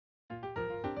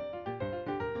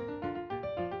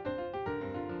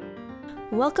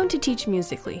Welcome to Teach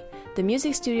Musically, the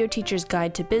music studio teacher's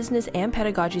guide to business and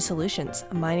pedagogy solutions.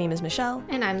 My name is Michelle.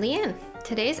 And I'm Leanne.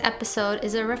 Today's episode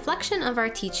is a reflection of our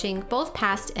teaching, both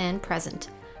past and present.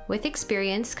 With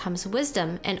experience comes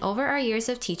wisdom, and over our years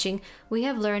of teaching, we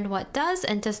have learned what does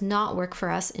and does not work for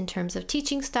us in terms of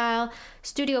teaching style,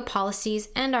 studio policies,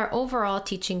 and our overall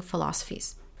teaching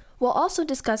philosophies. We'll also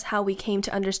discuss how we came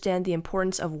to understand the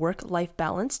importance of work-life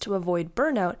balance to avoid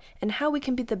burnout and how we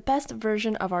can be the best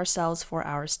version of ourselves for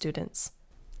our students.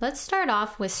 Let's start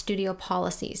off with studio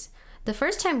policies. The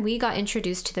first time we got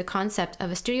introduced to the concept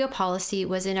of a studio policy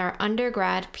was in our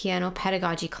undergrad piano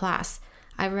pedagogy class.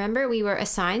 I remember we were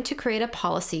assigned to create a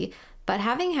policy, but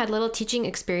having had little teaching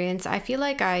experience, I feel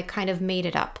like I kind of made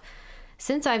it up.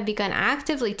 Since I've begun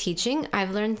actively teaching, I've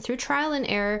learned through trial and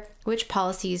error which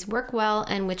policies work well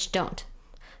and which don't.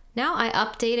 Now I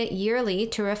update it yearly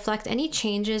to reflect any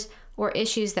changes or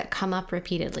issues that come up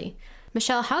repeatedly.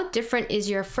 Michelle, how different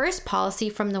is your first policy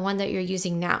from the one that you're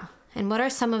using now? And what are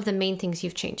some of the main things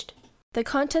you've changed? The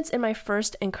contents in my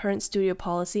first and current studio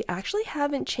policy actually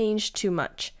haven't changed too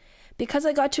much. Because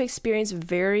I got to experience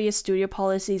various studio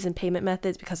policies and payment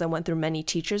methods because I went through many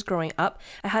teachers growing up,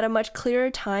 I had a much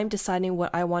clearer time deciding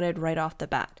what I wanted right off the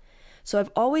bat. So I've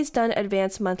always done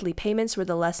advanced monthly payments where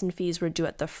the lesson fees were due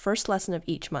at the first lesson of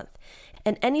each month.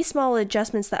 And any small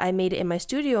adjustments that I made in my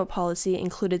studio policy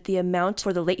included the amount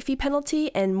for the late fee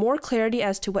penalty and more clarity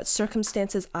as to what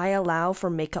circumstances I allow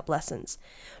for makeup lessons.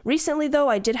 Recently, though,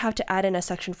 I did have to add in a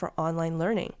section for online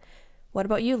learning. What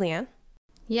about you, Leanne?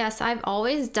 Yes, I've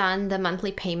always done the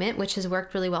monthly payment, which has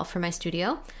worked really well for my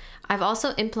studio. I've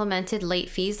also implemented late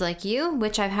fees like you,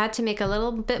 which I've had to make a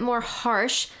little bit more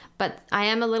harsh, but I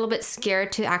am a little bit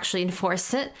scared to actually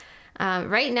enforce it.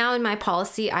 Right now in my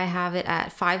policy, I have it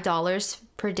at $5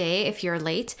 per day if you're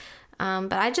late.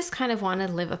 But I just kind of want to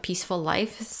live a peaceful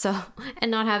life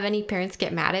and not have any parents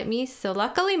get mad at me. So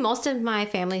luckily, most of my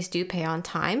families do pay on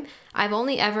time. I've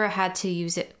only ever had to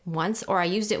use it once, or I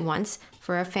used it once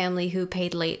for a family who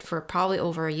paid late for probably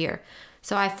over a year.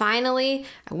 So I finally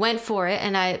went for it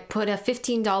and I put a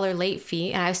 $15 late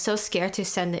fee, and I was so scared to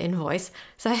send the invoice.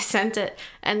 So I sent it,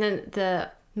 and then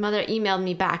the mother emailed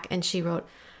me back and she wrote,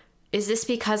 "Is this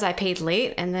because I paid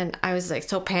late?" And then I was like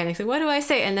so panicked. Like, what do I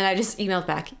say? And then I just emailed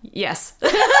back, "Yes."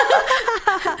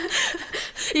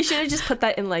 You should have just put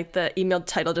that in like the email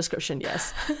title description,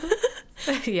 yes.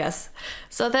 Yes.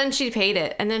 So then she paid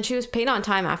it, and then she was paid on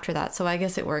time after that. So I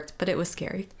guess it worked, but it was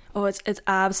scary. Oh, it's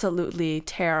absolutely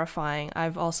terrifying.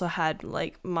 I've also had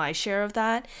like my share of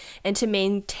that. And to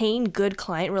maintain good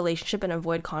client relationship and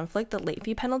avoid conflict, the late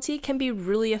fee penalty can be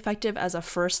really effective as a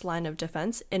first line of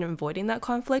defense in avoiding that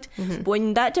conflict. Mm-hmm.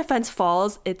 When that defense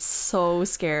falls, it's so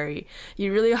scary.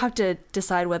 You really have to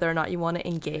decide whether or not you want to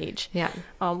engage. Yeah.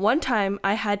 One time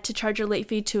I had to charge a late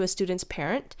fee to a student's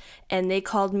parent, and they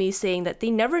called me saying that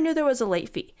they never knew there was a late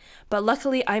fee. But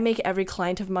luckily, I make every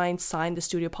client of mine sign the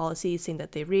studio policy saying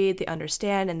that they read, they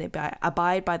understand, and they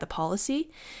abide by the policy.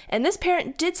 And this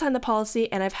parent did sign the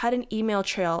policy, and I've had an email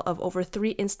trail of over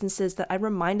 3 instances that I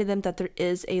reminded them that there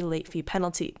is a late fee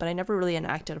penalty, but I never really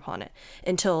enacted upon it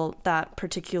until that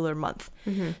particular month.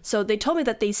 Mm-hmm. So they told me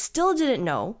that they still didn't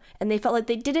know, and they felt like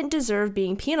they didn't deserve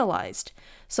being penalized.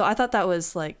 So I thought that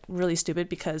was like really stupid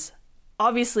because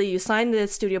obviously, you signed the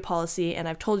studio policy, and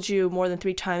I've told you more than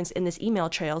 3 times in this email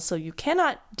trail, so you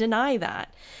cannot deny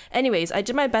that. Anyways, I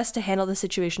did my best to handle the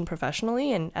situation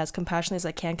professionally and as compassionately as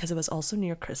I can because it was also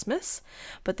near Christmas.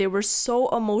 But they were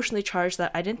so emotionally charged that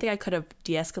I didn't think I could have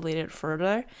de-escalated it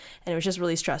further, and it was just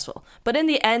really stressful. But in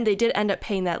the end, they did end up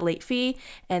paying that late fee,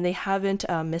 and they haven't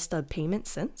missed a payment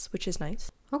since, which is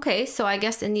nice. Okay, so I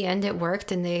guess in the end it worked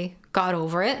and they got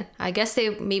over it. I guess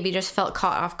they maybe just felt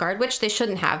caught off guard, which they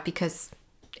shouldn't have because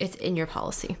it's in your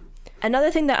policy.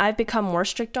 Another thing that I've become more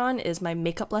strict on is my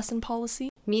makeup lesson policy.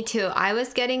 Me too. I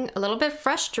was getting a little bit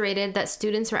frustrated that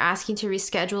students were asking to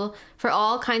reschedule for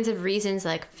all kinds of reasons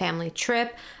like family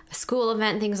trip, a school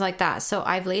event, things like that. So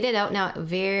I've laid it out now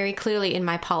very clearly in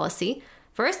my policy.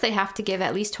 First, they have to give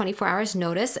at least 24 hours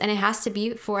notice, and it has to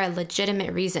be for a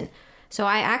legitimate reason. So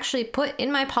I actually put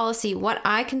in my policy what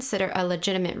I consider a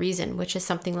legitimate reason, which is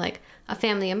something like a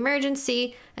family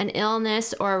emergency, an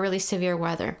illness, or a really severe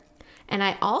weather. And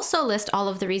I also list all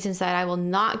of the reasons that I will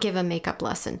not give a makeup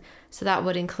lesson. So that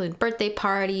would include birthday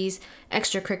parties,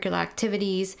 extracurricular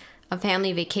activities, a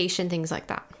family vacation, things like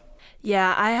that.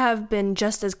 Yeah, I have been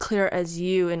just as clear as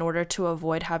you in order to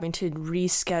avoid having to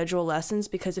reschedule lessons,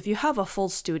 because if you have a full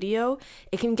studio,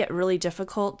 it can get really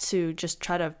difficult to just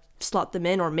try to slot them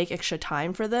in or make extra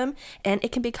time for them, and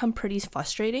it can become pretty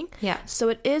frustrating. Yeah. So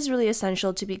it is really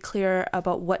essential to be clear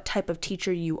about what type of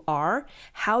teacher you are,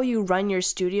 how you run your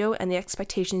studio, and the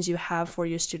expectations you have for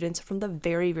your students from the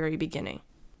very, very beginning.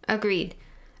 Agreed.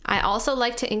 I also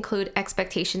like to include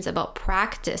expectations about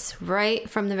practice right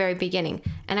from the very beginning,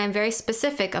 and I'm very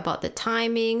specific about the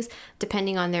timings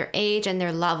depending on their age and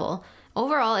their level.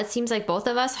 Overall, it seems like both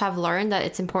of us have learned that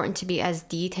it's important to be as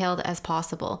detailed as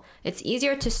possible. It's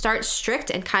easier to start strict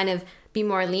and kind of be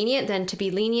more lenient than to be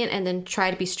lenient and then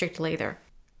try to be strict later.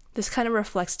 This kind of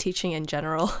reflects teaching in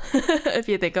general, if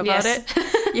you think about it.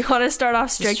 You want to start off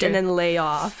strict and then lay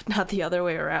off, not the other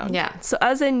way around. Yeah. So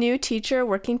as a new teacher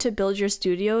working to build your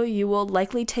studio, you will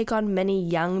likely take on many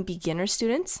young beginner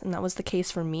students, and that was the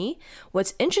case for me.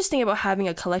 What's interesting about having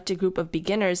a collected group of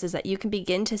beginners is that you can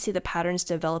begin to see the patterns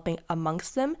developing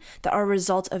amongst them that are a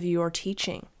result of your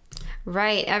teaching.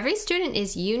 Right. Every student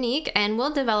is unique and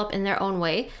will develop in their own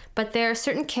way, but there are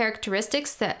certain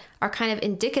characteristics that are kind of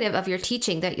indicative of your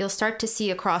teaching that you'll start to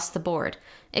see across the board.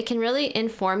 It can really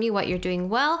inform you what you're doing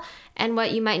well and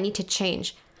what you might need to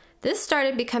change. This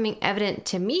started becoming evident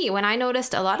to me when I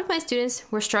noticed a lot of my students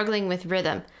were struggling with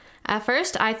rhythm. At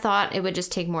first, I thought it would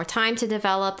just take more time to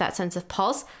develop that sense of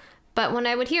pulse, but when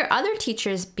I would hear other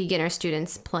teachers' beginner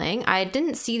students playing, I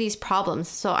didn't see these problems.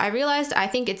 So I realized I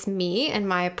think it's me and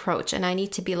my approach, and I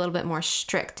need to be a little bit more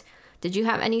strict. Did you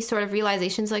have any sort of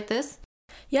realizations like this?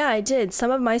 Yeah, I did.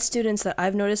 Some of my students that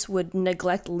I've noticed would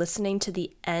neglect listening to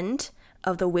the end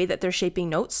of the way that they're shaping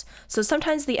notes. So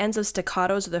sometimes the ends of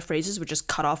staccatos or the phrases would just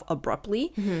cut off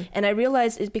abruptly. And I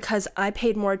realized it's because I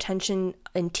paid more attention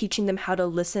in teaching them how to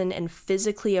listen and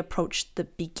physically approach the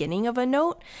beginning of a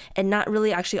note and not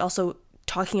really actually also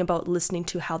talking about listening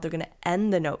to how they're going to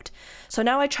end the note. So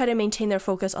now I try to maintain their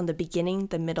focus on the beginning,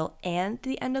 the middle, and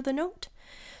the end of the note.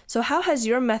 So how has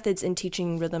your methods in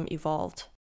teaching rhythm evolved?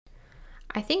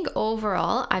 I think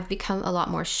overall, I've become a lot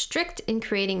more strict in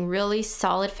creating really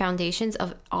solid foundations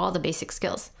of all the basic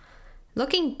skills.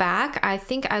 Looking back, I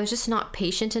think I was just not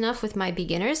patient enough with my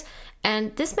beginners,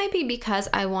 and this might be because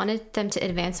I wanted them to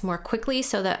advance more quickly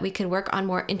so that we could work on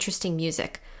more interesting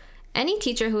music. Any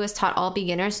teacher who has taught all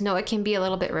beginners know it can be a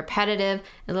little bit repetitive,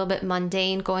 a little bit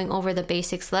mundane, going over the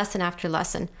basics lesson after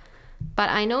lesson. But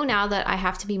I know now that I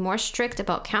have to be more strict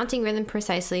about counting rhythm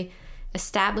precisely,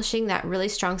 establishing that really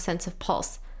strong sense of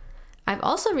pulse. I've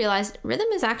also realized rhythm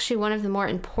is actually one of the more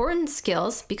important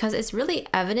skills because it's really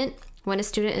evident when a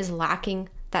student is lacking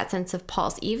that sense of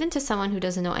pulse, even to someone who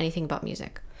doesn't know anything about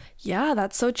music. Yeah,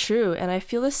 that's so true. And I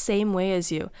feel the same way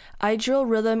as you. I drill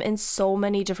rhythm in so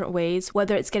many different ways,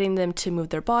 whether it's getting them to move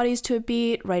their bodies to a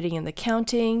beat, writing in the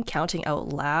counting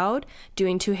out loud,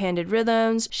 doing two-handed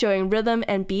rhythms, showing rhythm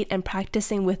and beat and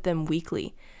practicing with them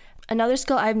weekly. Another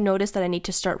skill I've noticed that I need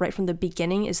to start right from the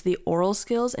beginning is the oral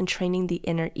skills and training the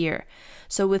inner ear.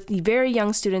 So with the very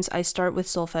young students, I start with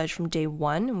solfege from day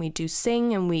one, and we do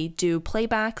sing and we do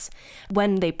playbacks.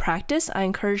 When they practice, I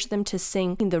encourage them to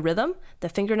sing the rhythm, the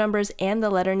finger numbers, and the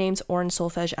letter names or in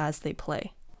solfege as they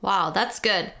play. Wow, that's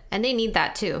good. And they need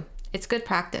that too. It's good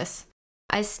practice.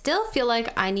 I still feel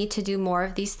like I need to do more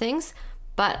of these things,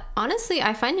 but honestly,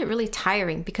 I find it really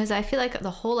tiring because I feel like the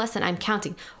whole lesson I'm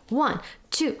counting 1,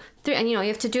 2, 3, and you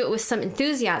have to do it with some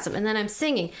enthusiasm, and then I'm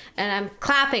singing and I'm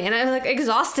clapping and I'm like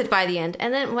exhausted by the end.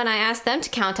 And then when I ask them to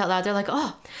count out loud, they're like,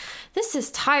 oh, this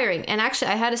is tiring. And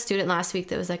actually, I had a student last week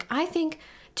that was like, I think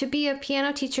to be a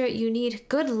piano teacher, you need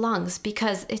good lungs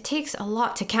because it takes a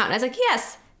lot to count. And I was like,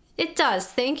 yes, it does.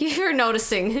 Thank you for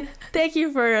noticing. Thank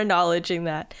you for acknowledging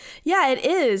that. Yeah, it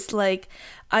is. Like,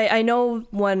 I know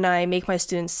when I make my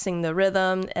students sing the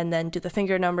rhythm and then do the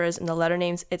finger numbers and the letter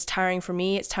names, it's tiring for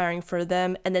me, it's tiring for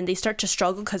them. And then they start to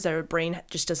struggle because their brain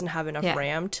just doesn't have enough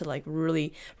RAM to like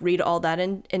really read all that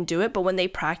and do it. But when they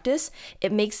practice,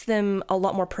 it makes them a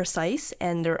lot more precise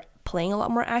and they're playing a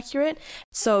lot more accurate.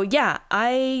 So yeah,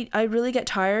 I really get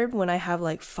tired when I have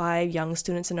like 5 young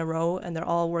students in a row and they're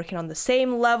all working on the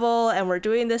same level and we're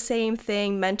doing the same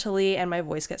thing mentally, and my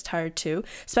voice gets tired too,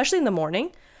 especially in the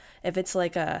morning. If it's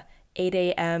like a 8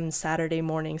 a.m. Saturday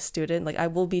morning student, like I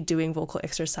will be doing vocal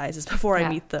exercises before I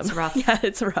meet them. It's rough. Yeah,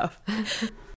 it's rough.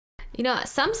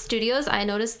 Some studios, I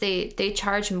notice they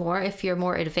charge more if you're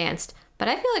more advanced, but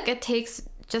I feel like it takes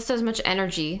just as much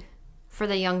energy for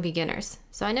the young beginners.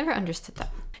 So I never understood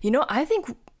that. I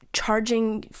think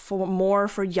charging for more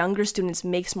for younger students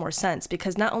makes more sense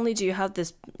because not only do you have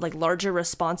this like larger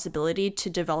responsibility to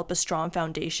develop a strong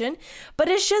foundation, but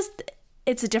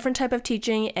it's a different type of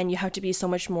teaching and you have to be so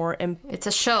much more... It's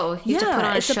a show. You have to put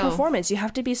on a show. It's a performance. You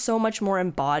have to be so much more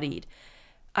embodied.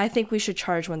 I think we should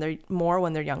charge when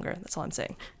they're younger. That's all I'm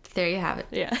saying. There you have it.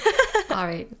 Yeah. All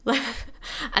right.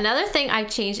 Another thing I've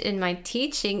changed in my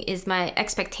teaching is my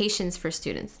expectations for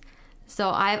students. So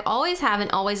I've always have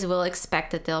and always will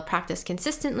expect that they'll practice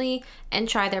consistently and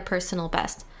try their personal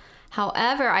best.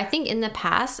 However, I think in the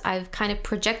past, I've kind of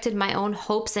projected my own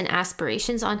hopes and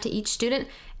aspirations onto each student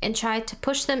and tried to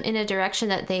push them in a direction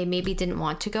that they maybe didn't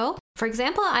want to go. For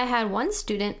example, I had one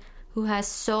student who has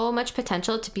so much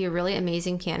potential to be a really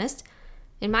amazing pianist.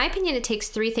 In my opinion, it takes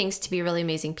 3 things to be a really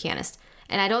amazing pianist.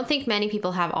 And I don't think many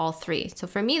people have all 3. So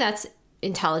for me, that's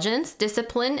intelligence,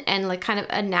 discipline, and like kind of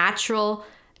a natural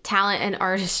talent and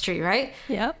artistry, right?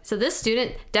 Yeah. So this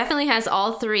student definitely has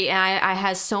all 3, and I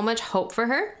had so much hope for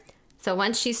her. So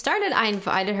once she started, I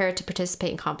invited her to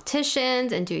participate in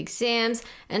competitions and do exams,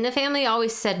 and the family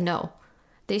always said no.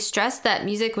 They stressed that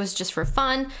music was just for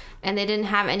fun, and they didn't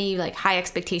have any like high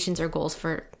expectations or goals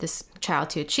for this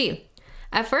child to achieve.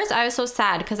 At first, I was so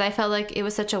sad because I felt like it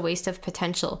was such a waste of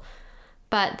potential.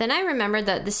 But then I remembered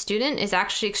that the student is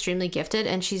actually extremely gifted,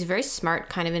 and she's very smart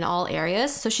kind of in all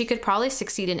areas, so she could probably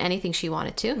succeed in anything she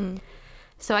wanted to.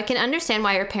 So I can understand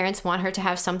why her parents want her to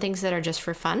have some things that are just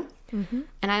for fun.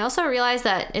 And I also realized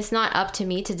that it's not up to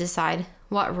me to decide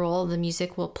what role the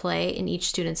music will play in each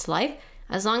student's life.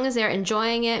 As long as they're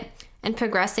enjoying it and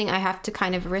progressing, I have to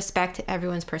kind of respect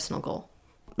everyone's personal goal.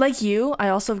 Like you, I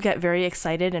also get very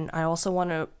excited, and I also want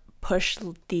to push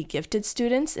the gifted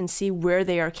students and see where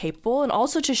they are capable, and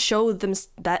also to show them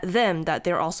that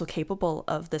they're also capable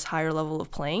of this higher level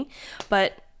of playing.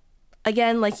 But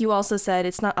again, like you also said,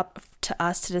 it's not up to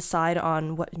us to decide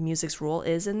on what music's role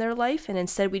is in their life, and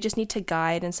instead we just need to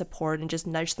guide and support and just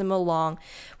nudge them along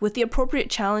with the appropriate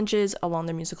challenges along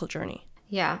their musical journey.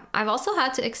 Yeah, I've also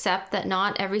had to accept that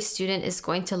not every student is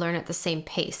going to learn at the same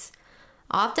pace.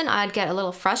 Often I'd get a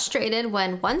little frustrated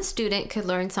when one student could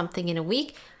learn something in a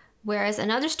week, whereas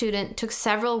another student took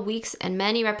several weeks and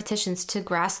many repetitions to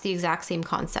grasp the exact same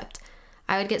concept.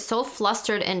 I would get so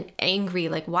flustered and angry,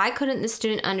 like why couldn't the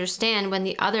student understand when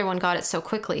the other one got it so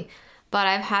quickly? But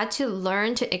I've had to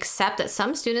learn to accept that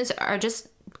some students are just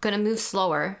going to move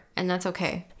slower, and that's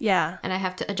okay. Yeah. And I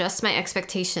have to adjust my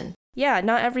expectation. Yeah,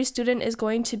 not every student is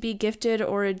going to be gifted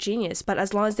or a genius, but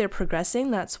as long as they're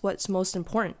progressing, that's what's most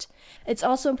important. It's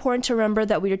also important to remember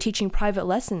that we are teaching private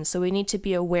lessons, so we need to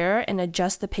be aware and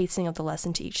adjust the pacing of the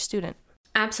lesson to each student.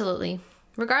 Absolutely.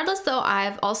 Regardless, though,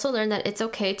 I've also learned that it's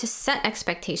okay to set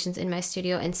expectations in my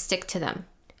studio and stick to them.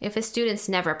 If a student's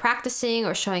never practicing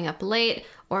or showing up late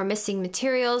or missing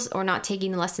materials or not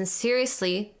taking the lessons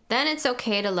seriously, then it's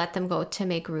okay to let them go to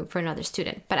make room for another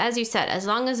student. But as you said, as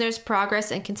long as there's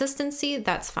progress and consistency,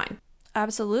 that's fine.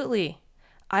 Absolutely.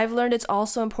 I've learned it's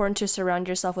also important to surround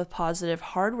yourself with positive,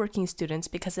 hardworking students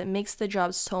because it makes the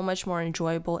job so much more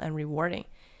enjoyable and rewarding.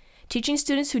 Teaching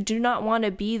students who do not want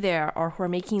to be there or who are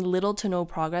making little to no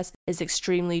progress is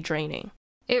extremely draining.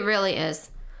 It really is.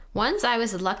 Once I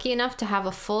was lucky enough to have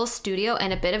a full studio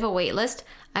and a bit of a wait list,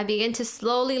 I began to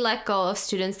slowly let go of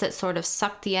students that sort of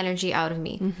sucked the energy out of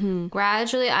me.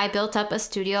 Gradually, I built up a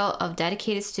studio of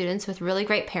dedicated students with really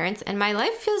great parents, and my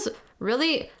life feels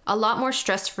really a lot more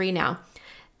stress-free now.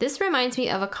 This reminds me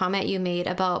of a comment you made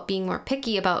about being more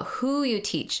picky about who you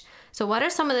teach. So what are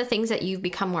some of the things that you've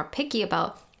become more picky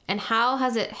about, and how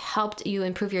has it helped you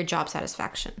improve your job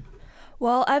satisfaction?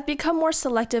 Well, I've become more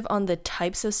selective on the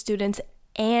types of students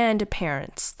and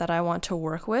parents that I want to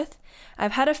work with.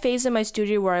 I've had a phase in my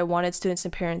studio where I wanted students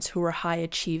and parents who were high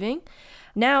achieving.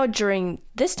 Now, during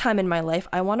this time in my life,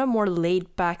 I want a more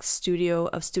laid-back studio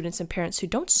of students and parents who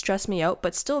don't stress me out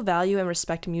but still value and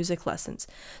respect music lessons.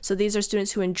 So these are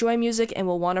students who enjoy music and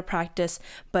will want to practice,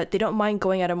 but they don't mind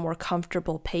going at a more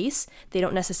comfortable pace. They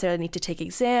don't necessarily need to take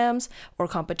exams or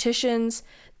competitions.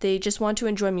 They just want to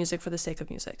enjoy music for the sake of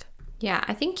music. Yeah,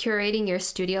 I think curating your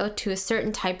studio to a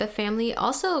certain type of family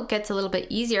also gets a little bit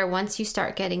easier once you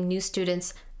start getting new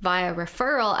students via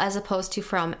referral as opposed to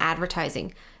from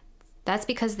advertising. That's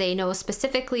because they know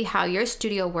specifically how your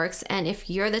studio works and if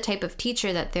you're the type of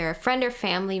teacher that their friend or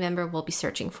family member will be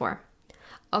searching for.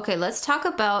 Okay, let's talk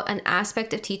about an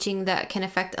aspect of teaching that can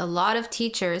affect a lot of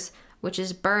teachers, which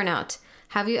is burnout.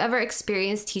 Have you ever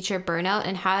experienced teacher burnout,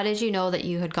 and how did you know that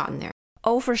you had gotten there?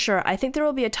 Oh, for sure. I think there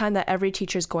will be a time that every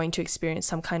teacher is going to experience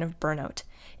some kind of burnout.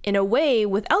 In a way,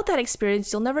 without that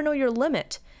experience, you'll never know your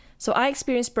limit. So I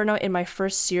experienced burnout in my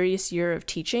first serious year of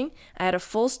teaching. I had a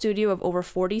full studio of over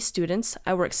 40 students.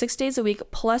 I worked 6 days a week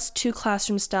plus 2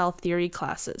 classroom-style theory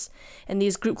classes. And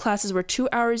these group classes were 2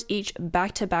 hours each,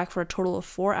 back-to-back for a total of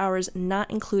 4 hours,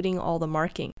 not including all the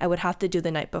marking I would have to do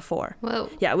the night before. Whoa.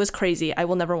 Yeah, it was crazy. I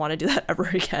will never want to do that ever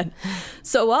again.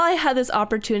 So while I had this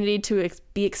opportunity to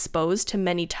be exposed to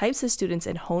many types of students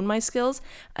and hone my skills,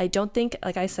 I don't think,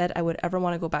 like I said, I would ever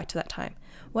want to go back to that time.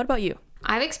 What about you?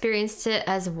 I've experienced it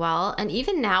as well. And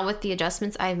even now with the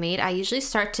adjustments I've made, I usually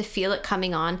start to feel it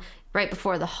coming on right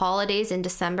before the holidays in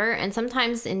December and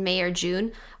sometimes in May or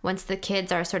June once the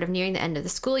kids are sort of nearing the end of the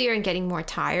school year and getting more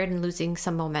tired and losing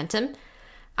some momentum.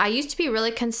 I used to be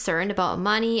really concerned about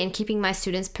money and keeping my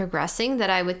students progressing, that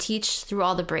I would teach through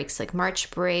all the breaks like March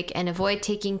break and avoid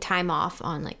taking time off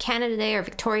on like Canada Day or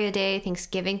Victoria Day,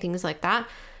 Thanksgiving, things like that.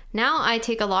 Now I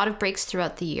take a lot of breaks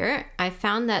throughout the year. I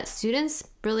found that students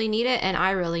really need it and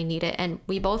I really need it. And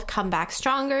we both come back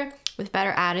stronger with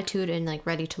better attitude and like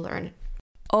ready to learn.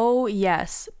 Oh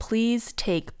yes, please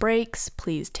take breaks,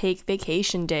 please take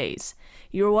vacation days.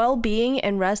 Your well-being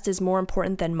and rest is more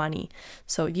important than money.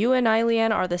 So you and I,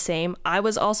 Leanne, are the same. I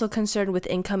was also concerned with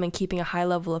income and keeping a high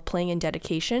level of playing and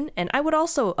dedication, and I would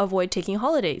also avoid taking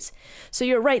holidays. So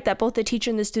you're right that both the teacher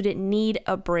and the student need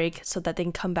a break so that they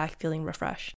can come back feeling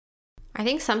refreshed. I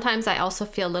think sometimes I also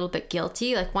feel a little bit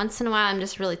guilty. Like once in a while, I'm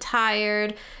just really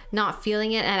tired, not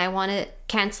feeling it, and I want to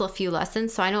cancel a few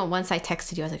lessons. So I know once I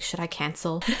texted you, I was like, should I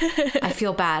cancel? I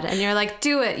feel bad. And you're like,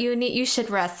 do it. You should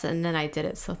rest. And then I did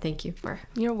it. So thank you for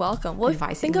You're welcome. Well,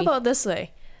 think about it this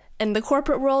way. In the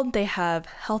corporate world, they have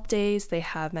health days, they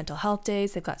have mental health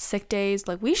days, they've got sick days.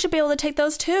 Like we should be able to take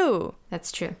those too.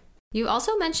 That's true. You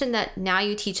also mentioned that now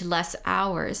you teach less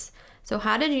hours. So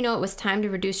how did you know it was time to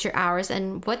reduce your hours,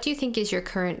 and what do you think is your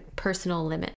current personal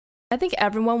limit? I think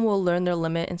everyone will learn their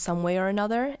limit in some way or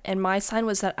another, and my sign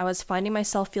was that I was finding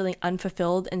myself feeling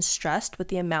unfulfilled and stressed with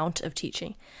the amount of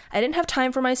teaching. I didn't have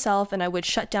time for myself, and I would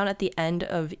shut down at the end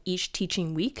of each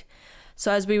teaching week.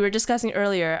 So as we were discussing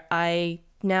earlier, I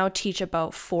now teach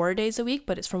about 4 days a week,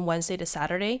 but it's from Wednesday to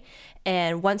Saturday.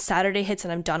 And once Saturday hits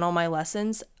and I'm done all my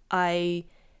lessons, I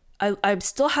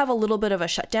still have a little bit of a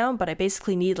shutdown, but I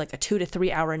basically need like a 2 to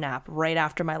 3 hour nap right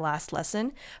after my last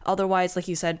lesson. Otherwise, like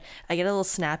you said, I get a little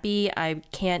snappy, I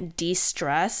can't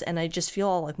de-stress, and I just feel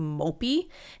all like mopey,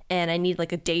 and I need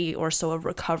like a day or so of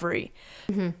recovery.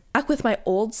 Mm-hmm. Back with my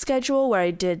old schedule where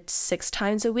I did 6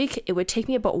 times a week, it would take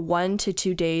me about 1 to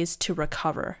 2 days to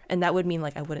recover. And that would mean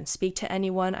like I wouldn't speak to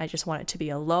anyone. I just wanted to be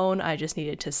alone. I just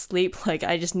needed to sleep. Like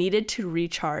I just needed to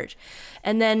recharge.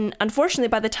 And then unfortunately,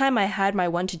 by the time I had my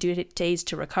 1 to 2 days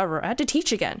to recover, I had to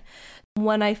teach again.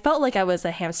 When I felt like I was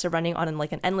a hamster running on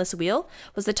like an endless wheel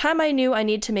was the time I knew I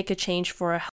needed to make a change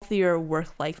for a healthier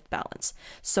work-life balance.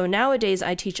 So nowadays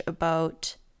I teach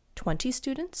about 20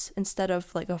 students instead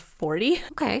of like a 40.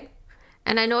 Okay.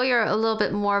 And I know you're a little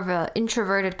bit more of an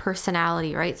introverted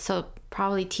personality, right? So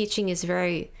probably teaching is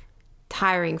very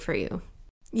tiring for you.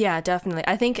 Yeah, definitely.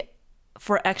 I think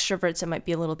for extroverts, it might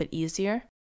be a little bit easier.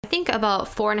 I think about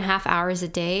 4.5 hours a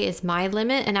day is my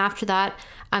limit. And after that,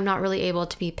 I'm not really able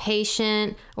to be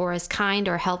patient or as kind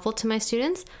or helpful to my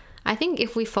students. I think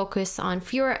if we focus on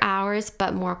fewer hours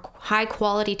but more high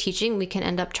quality teaching, we can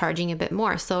end up charging a bit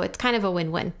more. So it's kind of a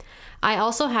win-win. I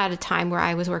also had a time where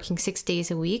I was working 6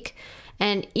 days a week.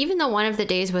 And even though one of the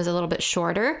days was a little bit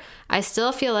shorter, I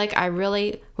still feel like I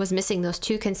really was missing those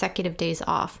 2 consecutive days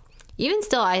off. Even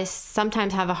still, I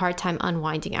sometimes have a hard time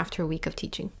unwinding after a week of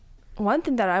teaching. One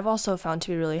thing that I've also found to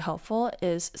be really helpful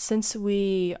is since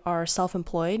we are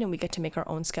self-employed and we get to make our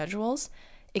own schedules,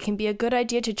 it can be a good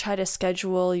idea to try to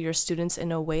schedule your students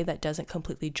in a way that doesn't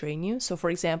completely drain you. So for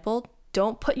example,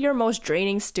 don't put your most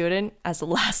draining student as the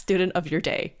last student of your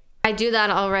day. I do that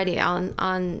already on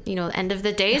end of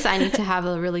the days. I need to have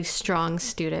a really strong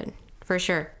student for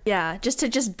sure. Yeah,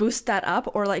 just boost that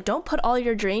up, or like don't put all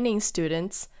your draining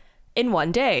students in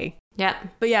one day. Yeah.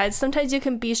 But yeah, sometimes you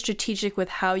can be strategic with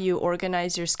how you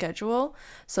organize your schedule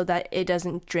so that it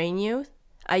doesn't drain you.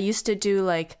 I used to do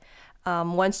like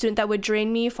one student that would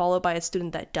drain me followed by a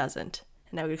student that doesn't.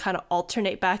 And I would kind of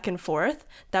alternate back and forth.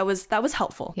 That was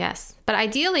helpful. Yes. But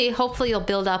ideally, hopefully you'll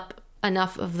build up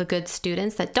enough of the good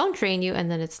students that don't drain you, and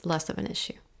then it's less of an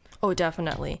issue. Oh,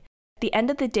 definitely. At the end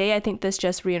of the day, I think this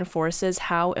just reinforces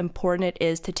how important it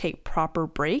is to take proper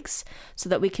breaks so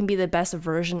that we can be the best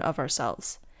version of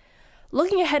ourselves.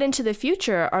 Looking ahead into the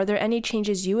future, are there any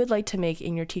changes you would like to make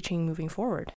in your teaching moving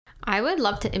forward? I would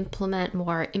love to implement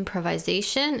more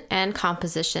improvisation and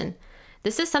composition.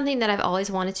 This is something that I've always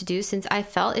wanted to do since I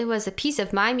felt it was a piece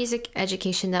of my music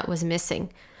education that was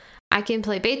missing. I can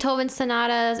play Beethoven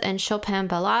sonatas and Chopin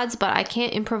ballades, but I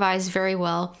can't improvise very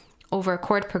well over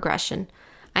chord progression.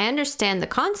 I understand the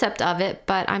concept of it,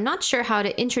 but I'm not sure how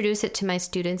to introduce it to my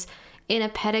students in a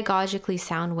pedagogically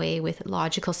sound way with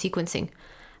logical sequencing.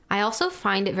 I also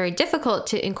find it very difficult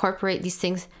to incorporate these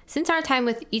things since our time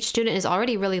with each student is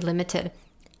already really limited.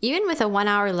 Even with a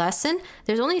 1-hour lesson,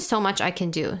 there's only so much I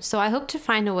can do, so I hope to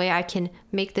find a way I can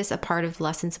make this a part of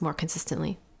lessons more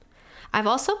consistently. I've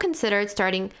also considered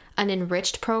starting an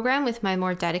enriched program with my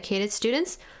more dedicated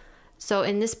students. So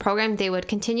in this program, they would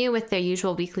continue with their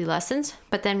usual weekly lessons,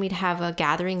 but then we'd have a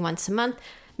gathering once a month,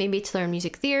 maybe to learn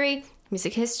music theory,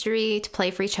 music history, to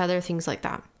play for each other, things like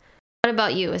that. What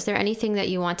about you? Is there anything that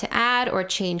you want to add or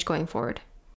change going forward?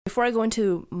 Before I go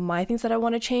into my things that I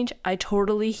want to change, I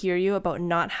totally hear you about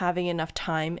not having enough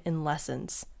time in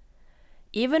lessons.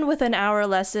 Even with an hour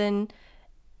lesson,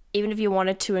 even if you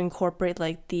wanted to incorporate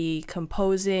like the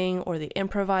composing or the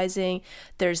improvising,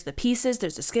 there's the pieces,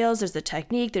 there's the scales, there's the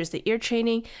technique, there's the ear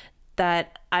training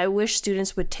that I wish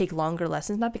students would take longer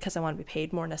lessons, not because I want to be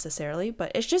paid more necessarily,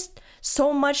 but it's just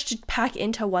so much to pack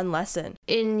into one lesson.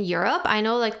 In Europe, I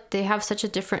know like they have such a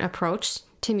different approach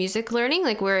to music learning,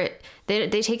 like where they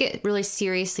take it really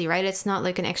seriously, right? It's not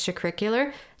like an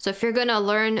extracurricular. So if you're going to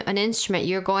learn an instrument,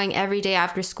 you're going every day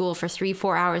after school for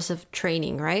 3-4 hours of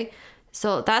training, right?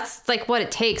 So that's like what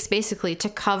it takes basically to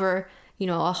cover, a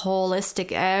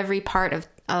holistic every part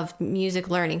of music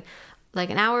learning. Like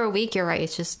an hour a week, you're right.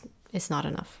 It's not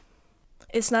enough.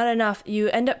 It's not enough. You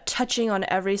end up touching on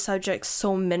every subject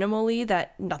so minimally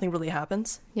that nothing really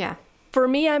happens. Yeah. For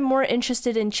me, I'm more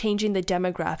interested in changing the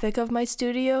demographic of my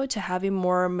studio to having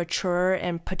more mature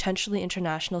and potentially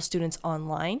international students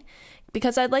online,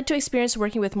 because I'd like to experience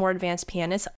working with more advanced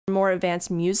pianists, more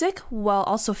advanced music, while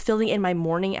also filling in my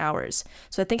morning hours.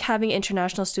 So I think having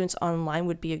international students online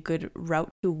would be a good route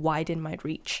to widen my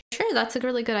reach. Sure, that's a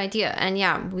really good idea. And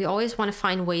yeah, we always want to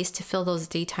find ways to fill those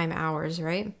daytime hours,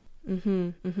 right?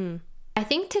 I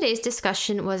think today's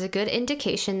discussion was a good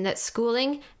indication that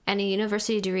schooling and a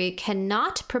university degree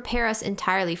cannot prepare us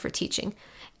entirely for teaching.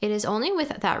 It is only with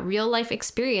that real life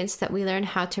experience that we learn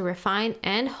how to refine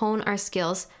and hone our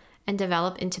skills and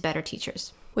develop into better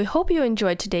teachers. We hope you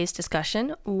enjoyed today's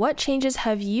discussion. What changes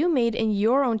have you made in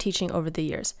your own teaching over the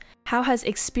years? How has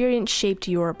experience shaped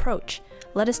your approach?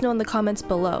 Let us know in the comments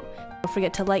below. Don't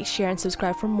forget to like, share, and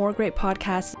subscribe for more great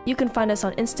podcasts. You can find us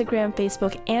on Instagram,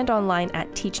 Facebook, and online at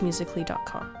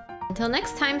teachmusically.com. Until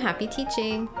next time, happy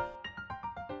teaching!